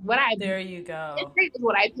rate is what I." There you go. This rate is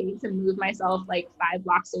what I paid to move myself like 5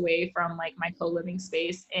 blocks away from like my co-living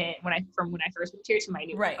space, and when I first moved here to my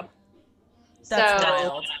new right. home. That's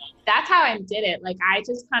wild. That's how I did it. Like I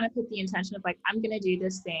just kind of put the intention of like I'm gonna do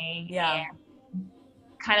this thing, yeah, and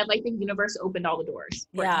kind of like the universe opened all the doors.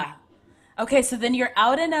 Yeah. Okay, so then you're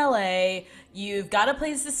out in LA. You've got a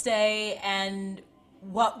place to stay, and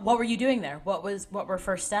what were you doing there? What were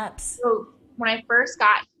first steps? So when I first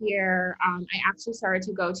got here, I actually started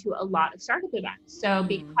to go to a lot of startup events. So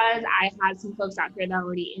because I had some folks out here that were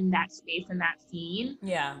already in that space and that scene,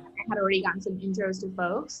 yeah, I had already gotten some intros to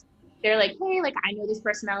folks. They're like, hey, like I know this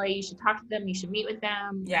person in LA, you should talk to them, you should meet with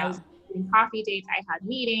them. Yeah. I was doing coffee dates, I had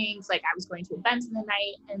meetings, like I was going to events in the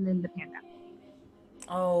night, and then the pandemic.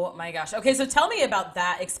 Oh my gosh. Okay, so tell me about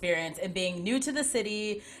that experience and being new to the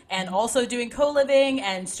city and also doing co-living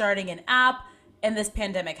and starting an app. and this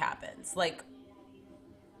pandemic happens. Like,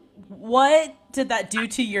 what did that do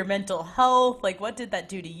to your mental health? Like, what did that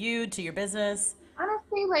do to you, to your business?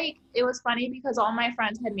 Honestly, like it was funny because all my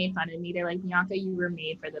friends had made fun of me. They're like, Bianca, you were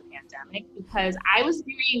made for the pandemic because I was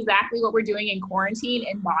doing exactly what we're doing in quarantine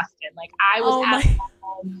in Boston. Like I was Oh at my,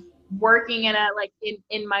 home working in a like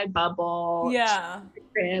in my bubble yeah,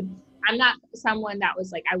 crib. I'm not someone that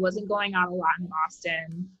was like I wasn't going out a lot in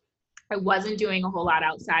Boston. I wasn't doing a whole lot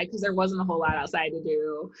outside because there wasn't a whole lot outside to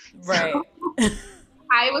do. So right.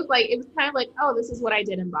 I was like, it was kind of like, oh, this is what I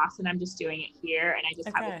did in Boston. I'm just doing it here, and I just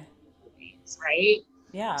have it Okay. right?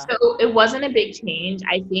 Yeah. So it wasn't a big change.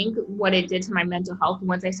 I think what it did to my mental health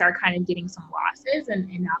once I started kind of getting some losses and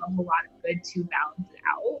not a whole lot of good to balance it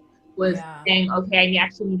out was Yeah. saying, okay, I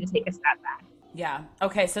actually need to take a step back. Yeah.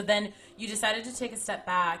 Okay. So then you decided to take a step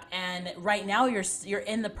back, and right now you're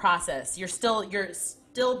in the process. You're still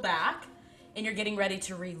back, and you're getting ready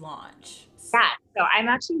to relaunch. Yeah. So I'm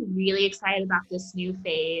actually really excited about this new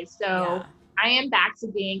phase. Yeah. So I am back to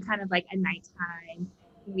being kind of like a nighttime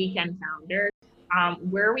weekend founder.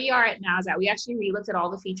 Where we are at now is that we actually re-looked at all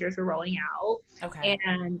the features we're rolling out, Okay.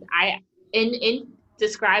 and I in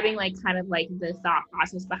describing like kind of like the thought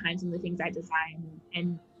process behind some of the things I designed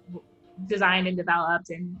and developed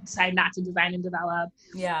and decided not to design and develop.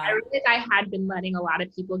 I Yeah. realized I had been letting a lot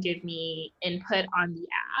of people give me input on the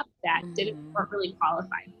app that didn't Hmm. weren't really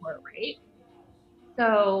qualified for it, right?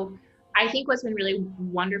 So I think what's been really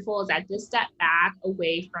wonderful is that this step back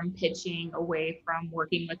away from pitching, away from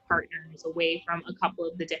working with partners, away from a couple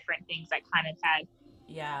of the different things that kind of had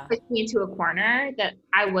Yeah. pushed me into a corner that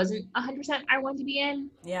I wasn't 100% I wanted to be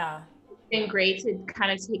in. Yeah. Been great to kind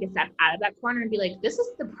of take a step out of that corner and be like, this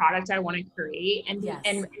is the product I want to create. And Yes.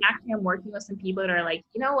 actually I'm working with some people that are like,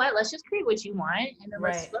 you know what, let's just create what you want and then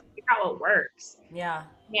Right. let's figure out what works. Yeah.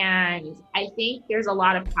 And I think there's a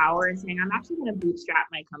lot of power in saying I'm actually going to bootstrap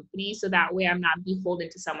my company so that way I'm not beholden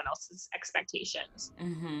to someone else's expectations.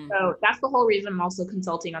 Hmm. So that's the whole reason I'm also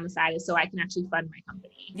consulting on the side is so I can actually fund my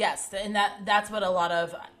company. Yes, and that's what a lot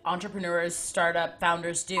of entrepreneurs, startup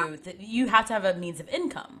founders do. That you have to have a means of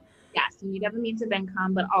income. Yes, you need to have a means of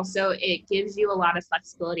income, but also it gives you a lot of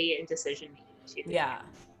flexibility in decision making too. Yeah.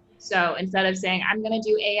 So instead of saying I'm going to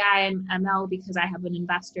do AI and ML because I have an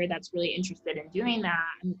investor that's really interested in doing that,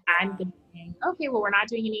 I'm Yeah. thinking, okay, well, we're not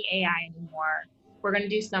doing any AI anymore. We're going to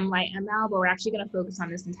do some light ML, but we're actually going to focus on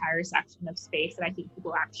this entire section of space that I think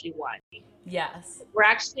people actually want. Yes. We're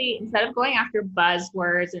actually, instead of going after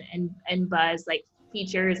buzzwords and buzz like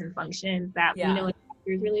features and functions that we know Yeah.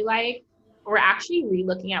 investors really like, we're actually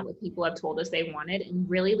re-looking at what people have told us they wanted and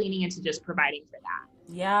really leaning into just providing for that.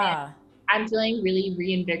 And Yeah. I'm feeling really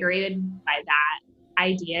reinvigorated by that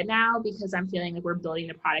idea now because I'm feeling like we're building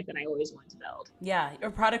the product that I always wanted to build. Yeah.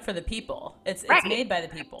 Your product for the people. It's Right. made by the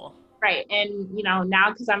people. Right. And now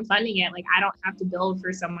because I'm funding it, like I don't have to build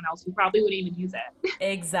for someone else who probably wouldn't even use it.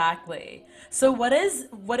 Exactly. So what is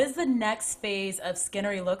the next phase of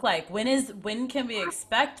Skinnery look like? When can we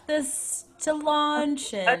expect this to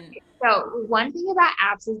launch? And Okay. So one thing about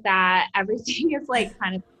apps is that everything is like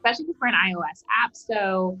kind of, especially for an iOS app.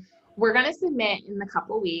 So we're going to submit in a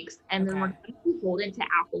couple of weeks and then we're okay, going to be holding to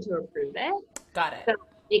Apple to approve it. got it. So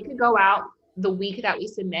it could go out the week that we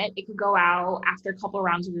submit. It could go out after a couple of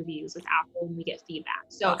rounds of reviews with Apple and we get feedback.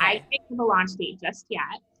 So I Okay. can't give a launch date just yet.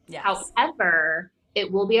 Yes. However,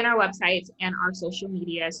 it will be on our websites and our social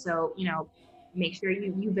media. So, make sure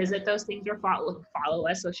you visit those things or follow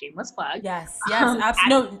us. So shameless plug. Yes. Yes.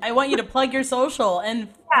 Absolutely. No, I want you to plug your social and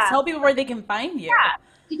Yeah, tell people where they can find you. yeah.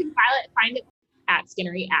 You can find it at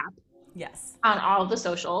Skinnery app Yes. on all of the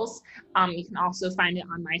socials. You can also find it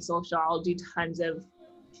on my social. I'll do tons of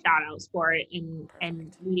shout outs for it and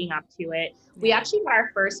Perfect. leading up to it. We Yeah. actually got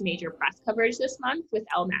our first major press coverage this month with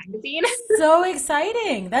Elle Magazine. So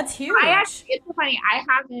exciting. That's huge. It's so funny.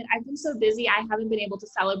 I've been so busy. I haven't been able to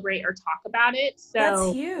celebrate or talk about it. That's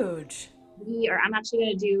So huge. I'm actually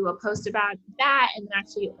going to do a post about that and then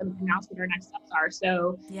actually announce what our next steps are.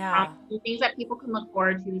 So Yeah. the things that people can look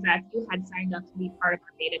forward to is that if you had signed up to be part of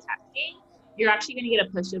our beta testing, you're actually going to get a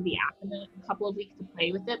push of the app in a couple of weeks to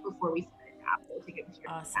play with it before we send it to Apple to give us your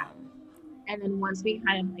feedback. Awesome. And then once we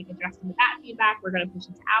kind of like address some of that feedback, we're going to push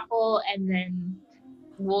it to Apple, and then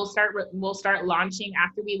we'll start launching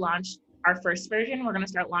after we launch our first version. We're going to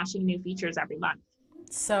start launching new features every month.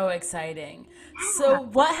 So exciting. Yeah. So,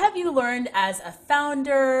 what have you learned as a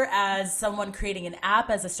founder, as someone creating an app,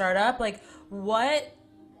 as a startup? Like, what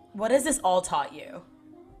has this all taught you?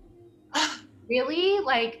 Really,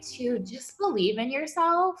 like to just believe in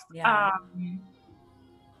yourself. Yeah.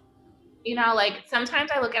 Like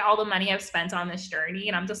sometimes I look at all the money I've spent on this journey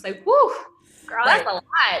and I'm just like, whoo, girl, that's Right. a lot.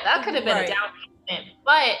 That could have been a Right. down.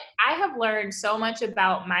 But I have learned so much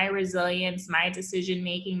about my resilience, my decision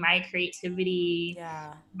making, my creativity,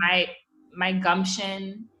 my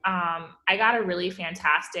gumption. I got a really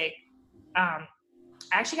fantastic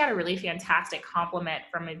I actually got a really fantastic compliment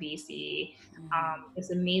from a VC. This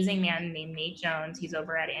amazing man named Nate Jones. He's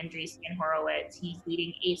over at Andreessen Horowitz. He's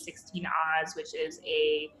leading A16 Oz, which is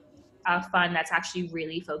a fund that's actually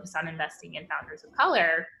really focused on investing in founders of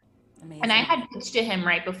color. Amazing. And I had pitched to him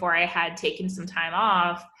right before I had taken some time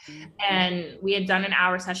off. And we had done an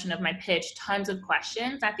hour session of my pitch, tons of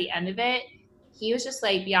questions. At the end of it, he was just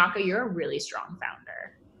like, Bianca, you're a really strong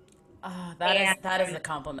founder. That is a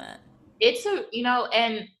compliment. It's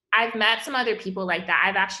and I've met some other people like that.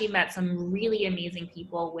 I've actually met some really amazing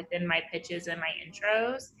people within my pitches and my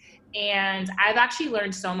intros. And I've actually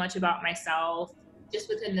learned so much about myself just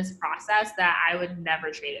within this process that I would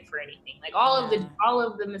never trade it for anything. Like all of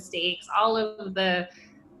the mistakes, all of the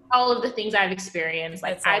things I've experienced,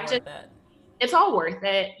 like it's all worth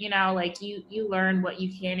it. Like you learn what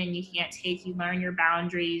you can and you can't take, you learn your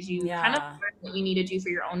boundaries, you kind of learn what you need to do for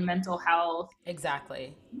your own mental health.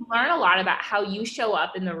 Exactly. You learn a lot about how you show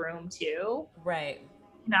up in the room too. Right.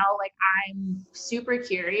 Like I'm super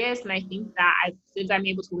curious, and I think that since I'm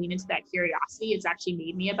able to lean into that curiosity, it's actually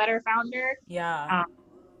made me a better founder. Yeah.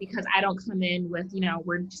 Because I don't come in with,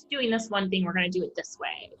 we're just doing this one thing, we're going to do it this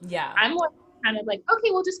way. Yeah. I'm more kind of like,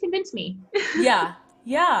 okay, well, just convince me. Yeah.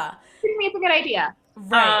 Yeah. Convince me it's a good idea.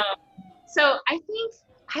 Right. So I think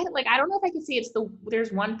I don't know if I can say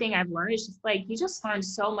there's one thing I've learned. It's just like, you just learn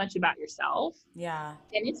so much about yourself. Yeah.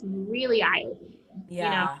 And it's really eye-opening.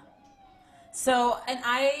 Yeah. So, and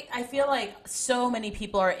I feel like so many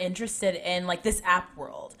people are interested in like this app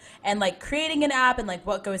world and like creating an app and like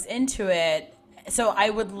what goes into it. So I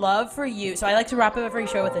would love for you, so I like to wrap up every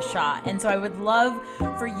show with a shot. And so I would love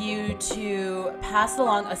for you to pass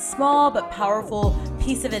along a small but powerful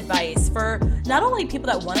piece of advice for not only people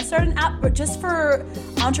that want to start an app, but just for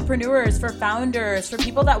entrepreneurs, for founders, for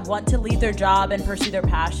people that want to leave their job and pursue their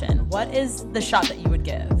passion. What is the shot that you would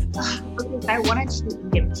give? Okay, I wanted to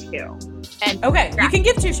give two. And okay, you can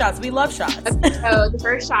give two shots. We love shots. Okay, so the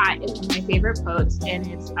first shot is one of my favorite quotes, and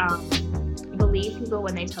it's believe people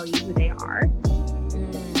when they tell you who they are.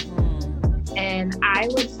 And I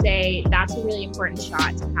would say that's a really important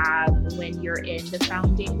shot to have when you're in the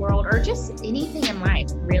founding world or just anything in life,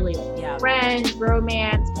 really. Yeah. Friends,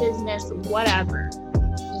 romance, business, whatever.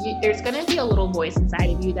 There's going to be a little voice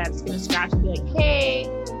inside of you that's going to scratch and be like, hey,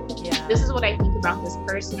 this is what I think about this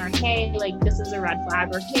person, or hey, like this is a red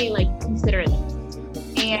flag, or hey, like consider this.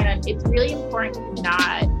 And it's really important to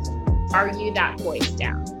not argue that voice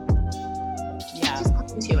down. Just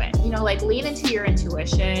listen to it, like lean into your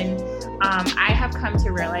intuition. I have come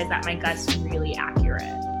to realize that my gut's really accurate.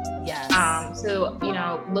 Yes. So,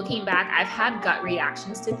 looking back, I've had gut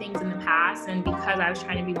reactions to things in the past, and because I was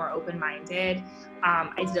trying to be more open-minded,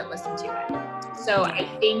 I didn't listen to it. So I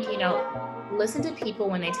think, listen to people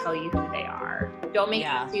when they tell you who they are. Don't make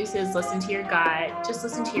excuses, listen to your gut, just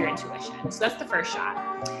listen to your intuition. So that's the first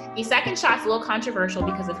shot. The second shot's a little controversial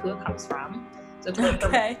because of who it comes from. So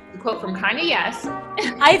a quote from Kanye West.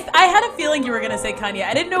 I had a feeling you were going to say Kanye.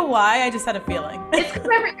 I didn't know why. I just had a feeling. It's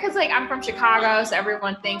because I'm from Chicago, so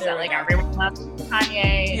everyone thinks that everyone loves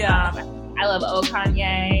Kanye. Yeah. I love old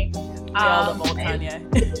Kanye. We all love old Kanye.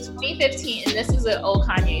 It's 2015, and this is an old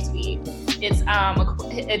Kanye tweet. It's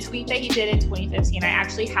a tweet that he did in 2015. I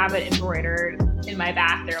actually have it embroidered in my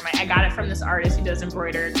bathroom. I got it from this artist who does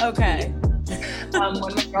embroidered. Okay. One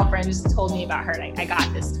of my girlfriends told me about her, and I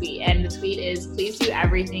got this tweet, and the tweet is, please do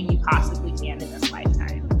everything you possibly can in this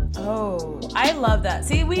lifetime. Oh, I love that.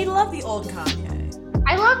 See, we love the old Kanye.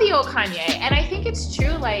 I love the old Kanye, and I think it's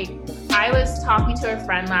true. Like, I was talking to a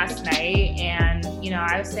friend last night, and,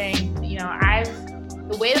 I was saying,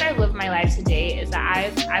 the way that I live my life today is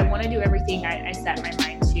that I want to do everything I set my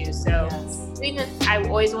mind to. So doing this, I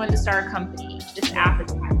always wanted to start a company. This app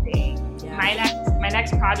is my thing. Yeah. My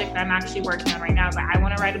next project that I'm actually working on right now is I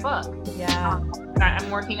want to write a book. Yeah.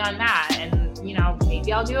 I'm working on that, and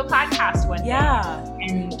maybe I'll do a podcast one day.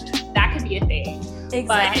 And that could be a thing.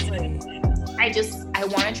 Exactly. But I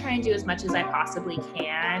want to try and do as much as I possibly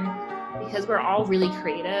can, because we're all really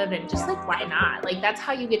creative, and just like, why not? Like, that's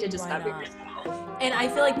how you get to discover yourself. And I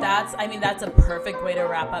feel like that's a perfect way to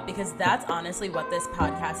wrap up, because that's honestly what this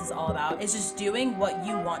podcast is all about, is just doing what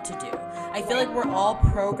you want to do. I feel like we're all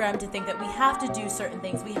programmed to think that we have to do certain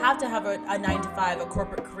things. We have to have a 9-to-5, a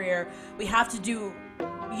corporate career. We have to do,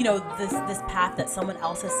 this path that someone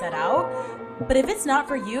else has set out. But if it's not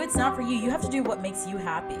for you, it's not for you. You have to do what makes you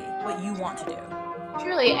happy, what you want to do.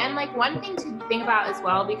 Truly. And like one thing to think about as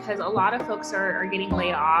well, because a lot of folks are getting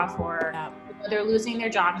laid off or they're losing their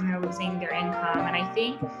jobs and they're losing their income. And I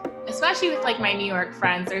think, especially with like my New York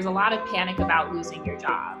friends, there's a lot of panic about losing your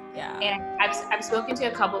job. Yeah. And I've spoken to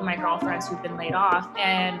a couple of my girlfriends who've been laid off,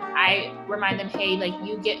 and I remind them, hey, like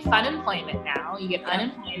you get fun employment now. You get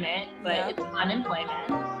unemployment, but it's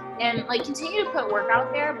unemployment. And like continue to put work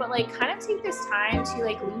out there, but like kind of take this time to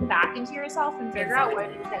like lean back into yourself and figure out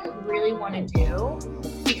what it is that you really want to do,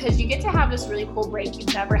 because you get to have this really cool break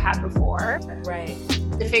you've never had before. Right.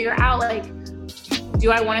 To figure out like,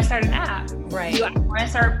 do I want to start an app? Right. Do I want to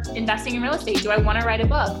start investing in real estate? Do I want to write a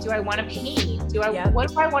book? Do I want to paint? What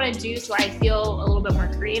do I want to do so I feel a little bit more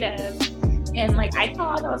creative? And like I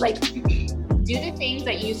thought, I was like, do the things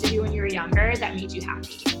that you used to do when you were younger that made you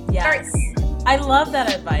happy. Yes. I love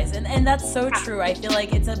that advice, and that's so true. I feel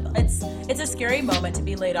like it's a scary moment to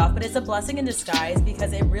be laid off, but it's a blessing in disguise,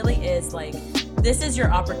 because it really is like, this is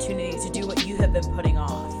your opportunity to do what you have been putting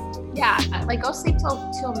off. Yeah, like go sleep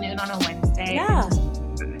till noon on a Wednesday. Yeah.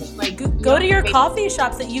 Like go to your coffee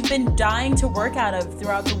shops that you've been dying to work out of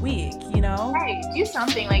throughout the week, you know? Right. Do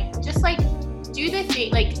something, like just like do the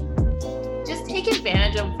thing, like just take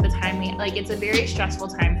advantage of the time. Like it's a very stressful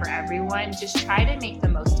time for everyone. Just try to make the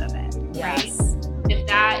most of it. Yes. Right? If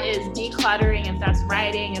that is decluttering, if that's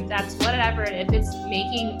writing, if that's whatever, if it's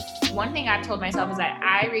making, one thing I've told myself is that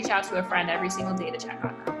I reach out to a friend every single day to check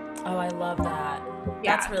on them. Oh, I love that.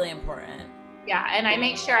 Yeah. That's really important. Yeah, and I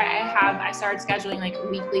make sure I started scheduling like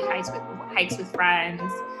weekly hikes with friends.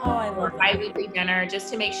 Oh, I love or bi-weekly dinner,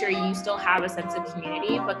 just to make sure you still have a sense of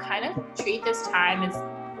community, but kind of treat this time as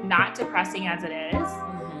not depressing as it is.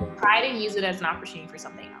 Mm-hmm. Try to use it as an opportunity for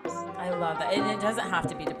something else. I love that. And it doesn't have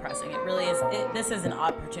to be depressing. It really is. This is an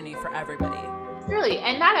opportunity for everybody. Really,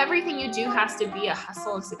 and not everything you do has to be a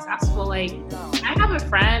hustle and successful. Like, I have a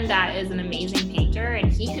friend that is an amazing painter,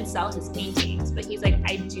 and he could sell his paintings, but he's like,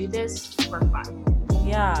 I do this for fun.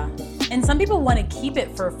 Yeah, and some people want to keep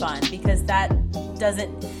it for fun, because that doesn't,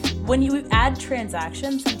 when you add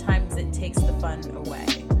transactions, sometimes it takes the fun away.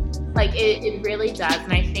 Like it really does.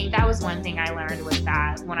 And I think that was one thing I learned, was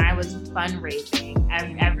that when I was fundraising,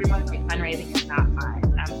 everyone's like, fundraising is not fun.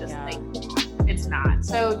 And I'm just like, it's not.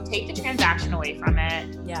 So take the transaction away from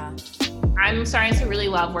it. Yeah. I'm starting to really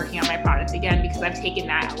love working on my product again, because I've taken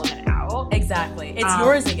that element out. Exactly. It's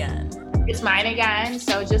yours again. It's mine again.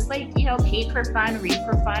 So just like, paint for fun, read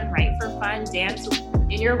for fun, write for fun, dance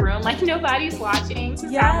in your room like nobody's watching.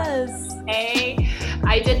 Yes. Hey,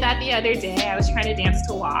 I did that the other day. I was trying to dance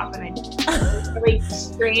to WAP, and I really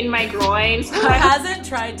strained my groin. So Who hasn't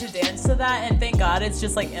tried to dance to that? And thank God it's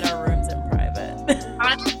just like in our rooms in private.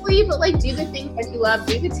 Honestly, but like do the things that you love.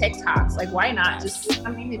 Do the TikToks. Like, why not? Just do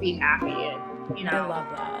something to be happy, and I love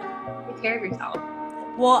that. Take care of yourself.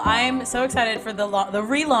 Well, I'm so excited for the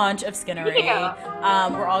relaunch of Skinnery. Yeah.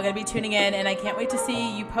 We're all going to be tuning in, and I can't wait to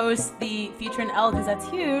see you post the feature in Elle, because that's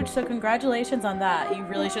huge. So congratulations on that. You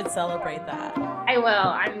really should celebrate that. I will.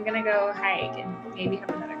 I'm going to go hike and maybe have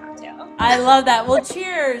another cocktail. I love that. Well,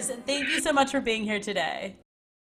 cheers. Thank you so much for being here today.